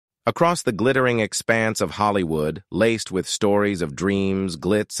Across the glittering expanse of Hollywood, laced with stories of dreams,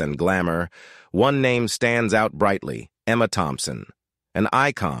 glitz, and glamour, one name stands out brightly: Emma Thompson. An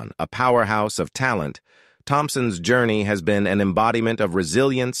icon, a powerhouse of talent, Thompson's journey has been an embodiment of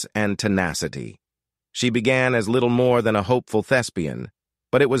resilience and tenacity. She began as little more than a hopeful thespian,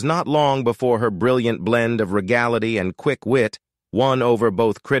 but it was not long before her brilliant blend of regality and quick wit won over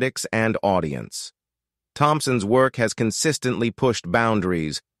both critics and audience. Thompson's work has consistently pushed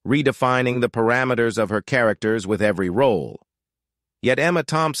boundaries, redefining the parameters of her characters with every role. Yet Emma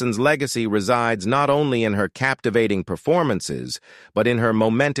Thompson's legacy resides not only in her captivating performances, but in her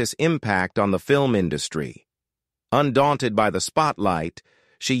momentous impact on the film industry. Undaunted by the spotlight,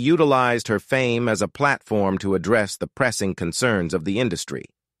 she utilized her fame as a platform to address the pressing concerns of the industry,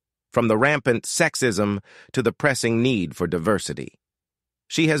 from the rampant sexism to the pressing need for diversity.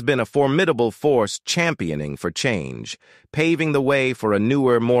 She has been a formidable force championing for change, paving the way for a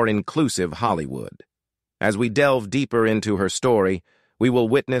newer, more inclusive Hollywood. As we delve deeper into her story, we will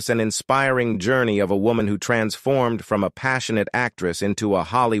witness an inspiring journey of a woman who transformed from a passionate actress into a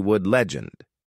Hollywood legend.